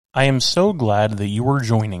I am so glad that you are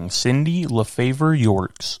joining Cindy LaFavor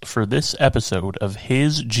Yorks for this episode of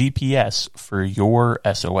His GPS for Your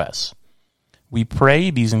SOS. We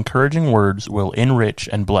pray these encouraging words will enrich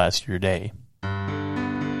and bless your day.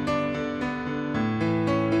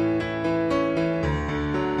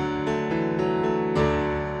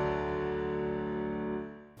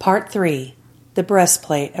 Part 3. The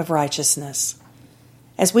Breastplate of Righteousness.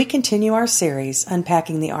 As we continue our series,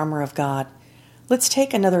 Unpacking the Armor of God, let's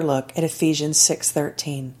take another look at Ephesians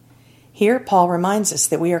 6:13. Here, Paul reminds us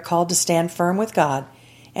that we are called to stand firm with God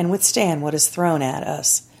and withstand what is thrown at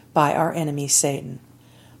us by our enemy Satan.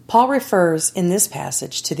 Paul refers in this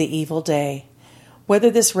passage to the evil day. Whether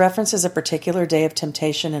this references a particular day of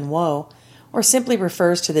temptation and woe, or simply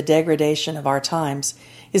refers to the degradation of our times,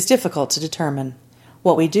 is difficult to determine.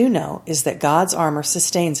 What we do know is that God's armor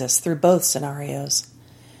sustains us through both scenarios.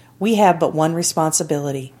 We have but one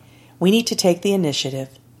responsibility. We need to take the initiative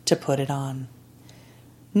to put it on.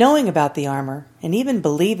 Knowing about the armor, and even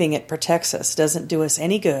believing it protects us, doesn't do us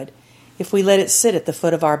any good if we let it sit at the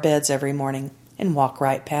foot of our beds every morning and walk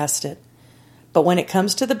right past it. But when it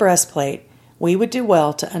comes to the breastplate, we would do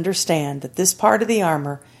well to understand that this part of the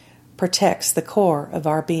armor protects the core of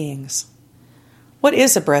our beings. What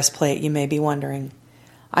is a breastplate, you may be wondering?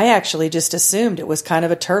 I actually just assumed it was kind of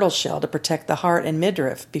a turtle shell to protect the heart and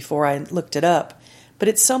midriff before I looked it up, but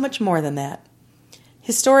it's so much more than that.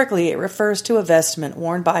 Historically, it refers to a vestment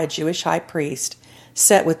worn by a Jewish high priest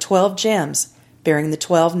set with 12 gems bearing the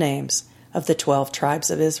 12 names of the 12 tribes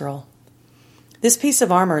of Israel. This piece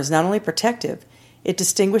of armor is not only protective, it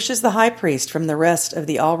distinguishes the high priest from the rest of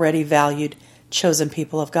the already valued chosen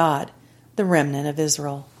people of God, the remnant of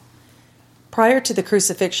Israel. Prior to the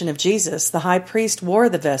crucifixion of Jesus, the high priest wore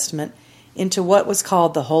the vestment into what was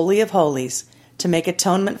called the Holy of Holies to make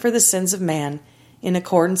atonement for the sins of man in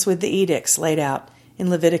accordance with the edicts laid out in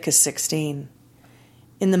Leviticus 16.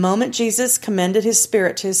 In the moment Jesus commended his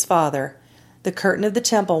spirit to his Father, the curtain of the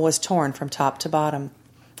temple was torn from top to bottom,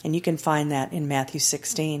 and you can find that in Matthew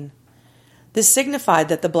 16. This signified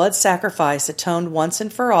that the blood sacrifice atoned once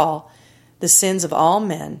and for all the sins of all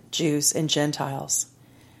men, Jews and Gentiles.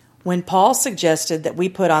 When Paul suggested that we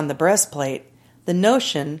put on the breastplate, the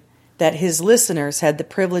notion that his listeners had the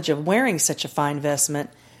privilege of wearing such a fine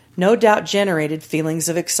vestment no doubt generated feelings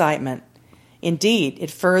of excitement. Indeed,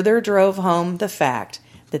 it further drove home the fact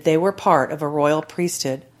that they were part of a royal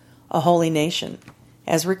priesthood, a holy nation,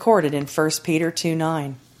 as recorded in 1 Peter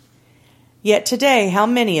 2:9. Yet today, how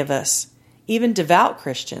many of us, even devout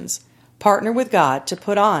Christians, partner with God to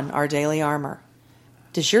put on our daily armor?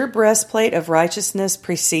 Does your breastplate of righteousness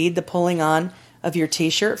precede the pulling on of your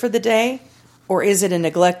t-shirt for the day, or is it a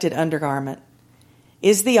neglected undergarment?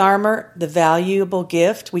 Is the armor the valuable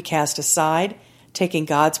gift we cast aside, taking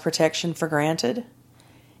God's protection for granted?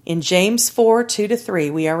 In James 4:2-3,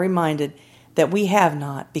 we are reminded that we have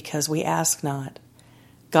not because we ask not.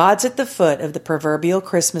 God's at the foot of the proverbial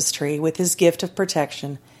Christmas tree with his gift of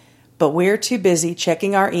protection, but we're too busy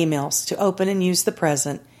checking our emails to open and use the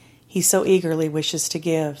present he so eagerly wishes to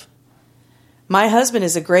give. My husband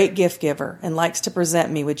is a great gift giver and likes to present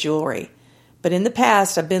me with jewelry, but in the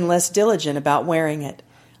past I've been less diligent about wearing it.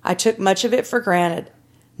 I took much of it for granted.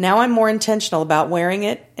 Now I'm more intentional about wearing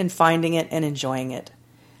it and finding it and enjoying it.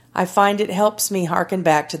 I find it helps me hearken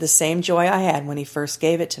back to the same joy I had when he first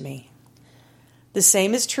gave it to me. The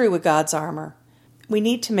same is true with God's armor. We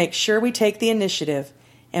need to make sure we take the initiative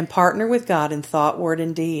and partner with God in thought, word,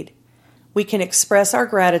 and deed. We can express our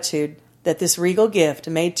gratitude that this regal gift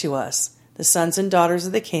made to us, the sons and daughters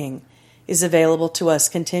of the King, is available to us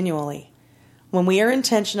continually. When we are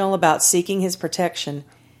intentional about seeking his protection,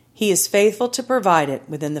 he is faithful to provide it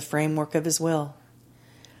within the framework of his will.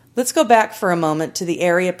 Let's go back for a moment to the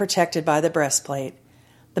area protected by the breastplate.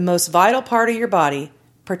 The most vital part of your body,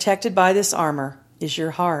 protected by this armor, is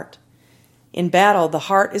your heart. In battle, the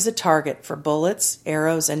heart is a target for bullets,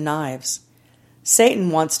 arrows, and knives.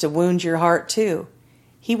 Satan wants to wound your heart too.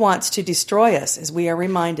 He wants to destroy us, as we are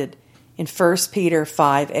reminded in 1 Peter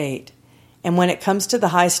 5:8. And when it comes to the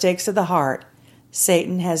high stakes of the heart,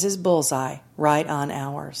 Satan has his bullseye right on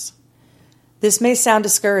ours. This may sound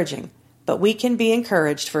discouraging, but we can be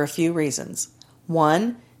encouraged for a few reasons.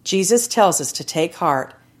 1, Jesus tells us to take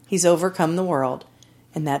heart. He's overcome the world,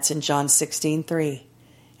 and that's in John 16:3.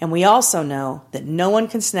 And we also know that no one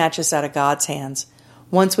can snatch us out of God's hands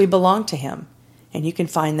once we belong to him, and you can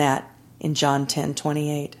find that in John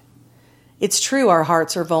 10:28. It's true our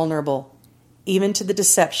hearts are vulnerable, even to the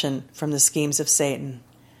deception from the schemes of Satan.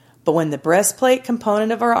 But when the breastplate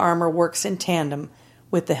component of our armor works in tandem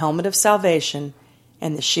with the helmet of salvation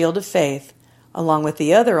and the shield of faith, along with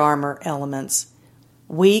the other armor elements,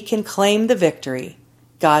 we can claim the victory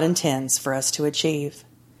God intends for us to achieve.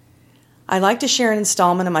 I'd like to share an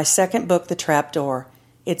installment of my second book, The Trapdoor.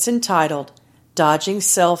 It's entitled, Dodging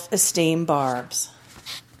Self-Esteem Barbs.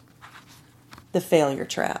 The Failure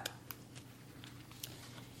Trap.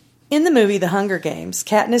 In the movie The Hunger Games,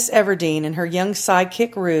 Katniss Everdeen and her young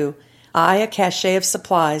sidekick Rue eye a cache of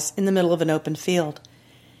supplies in the middle of an open field.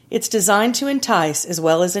 It's designed to entice as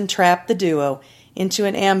well as entrap the duo into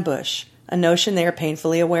an ambush, a notion they are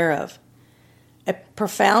painfully aware of. A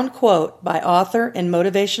profound quote by author and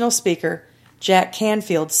motivational speaker Jack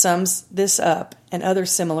Canfield sums this up and other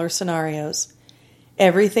similar scenarios.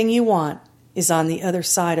 Everything you want is on the other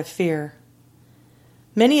side of fear.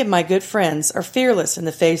 Many of my good friends are fearless in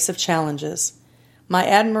the face of challenges. My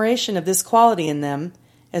admiration of this quality in them,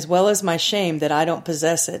 as well as my shame that I don't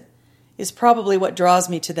possess it, is probably what draws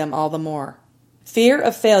me to them all the more. Fear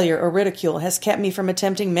of failure or ridicule has kept me from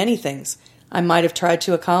attempting many things I might have tried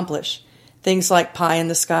to accomplish, things like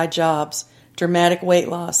pie-in-the-sky jobs, dramatic weight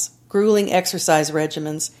loss, grueling exercise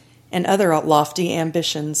regimens, and other lofty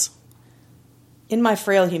ambitions. In my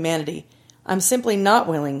frail humanity, I'm simply not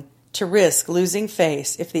willing to risk losing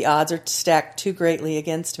face if the odds are stacked too greatly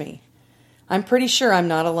against me. I'm pretty sure I'm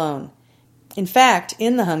not alone. In fact,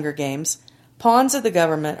 in the Hunger Games, pawns of the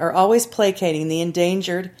government are always placating the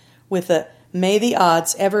endangered with a "May the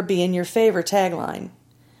odds ever be in your favor" tagline.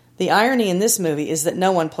 The irony in this movie is that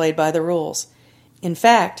no one played by the rules. In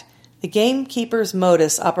fact, the gamekeeper's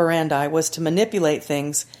modus operandi was to manipulate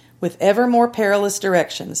things with ever more perilous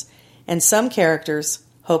directions, and some characters,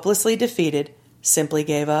 hopelessly defeated, simply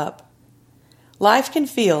gave up. Life can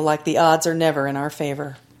feel like the odds are never in our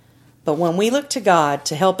favor. But when we look to God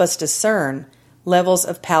to help us discern levels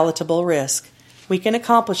of palatable risk, we can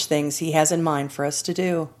accomplish things He has in mind for us to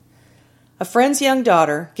do. A friend's young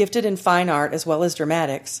daughter, gifted in fine art as well as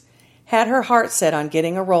dramatics, had her heart set on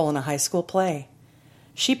getting a role in a high school play.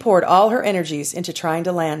 She poured all her energies into trying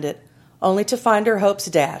to land it, only to find her hopes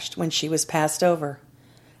dashed when she was passed over.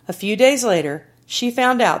 A few days later, she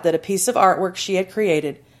found out that a piece of artwork she had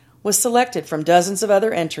created was selected from dozens of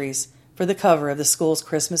other entries for the cover of the school's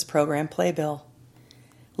Christmas program playbill.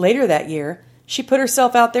 Later that year, she put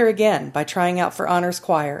herself out there again by trying out for honors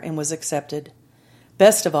choir and was accepted.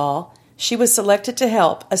 Best of all, she was selected to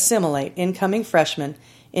help assimilate incoming freshmen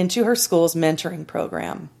into her school's mentoring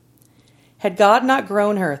program. Had God not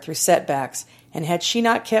grown her through setbacks, and had she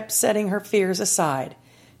not kept setting her fears aside,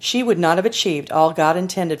 she would not have achieved all God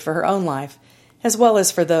intended for her own life, as well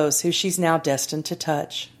as for those who she's now destined to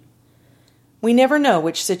touch. We never know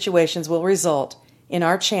which situations will result in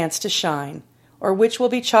our chance to shine, or which will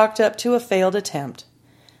be chalked up to a failed attempt.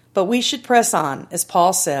 But we should press on, as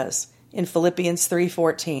Paul says in Philippians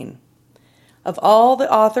 3:14. Of all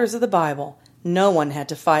the authors of the Bible, no one had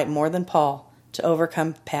to fight more than Paul to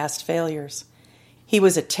overcome past failures. He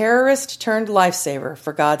was a terrorist turned lifesaver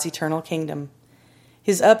for God's eternal kingdom.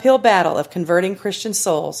 His uphill battle of converting Christian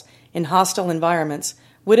souls in hostile environments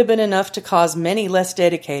would have been enough to cause many less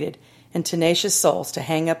dedicated and tenacious souls to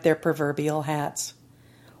hang up their proverbial hats.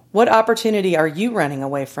 What opportunity are you running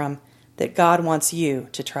away from that God wants you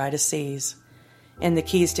to try to seize? And the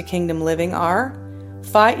keys to kingdom living are: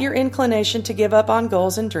 fight your inclination to give up on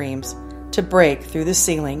goals and dreams, to break through the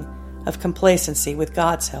ceiling of complacency with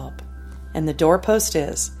God's help. And the doorpost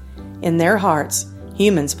is, in their hearts,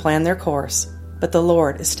 humans plan their course, but the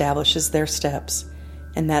Lord establishes their steps.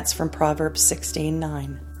 And that's from Proverbs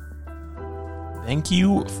 16:9. Thank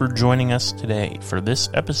you for joining us today for this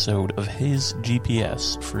episode of His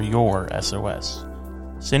GPS for your SOS.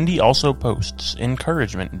 Cindy also posts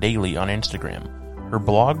encouragement daily on Instagram. Her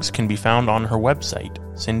blogs can be found on her website,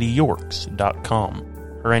 cindyyorks.com.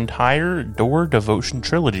 Her entire Door Devotion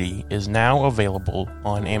trilogy is now available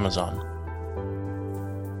on Amazon.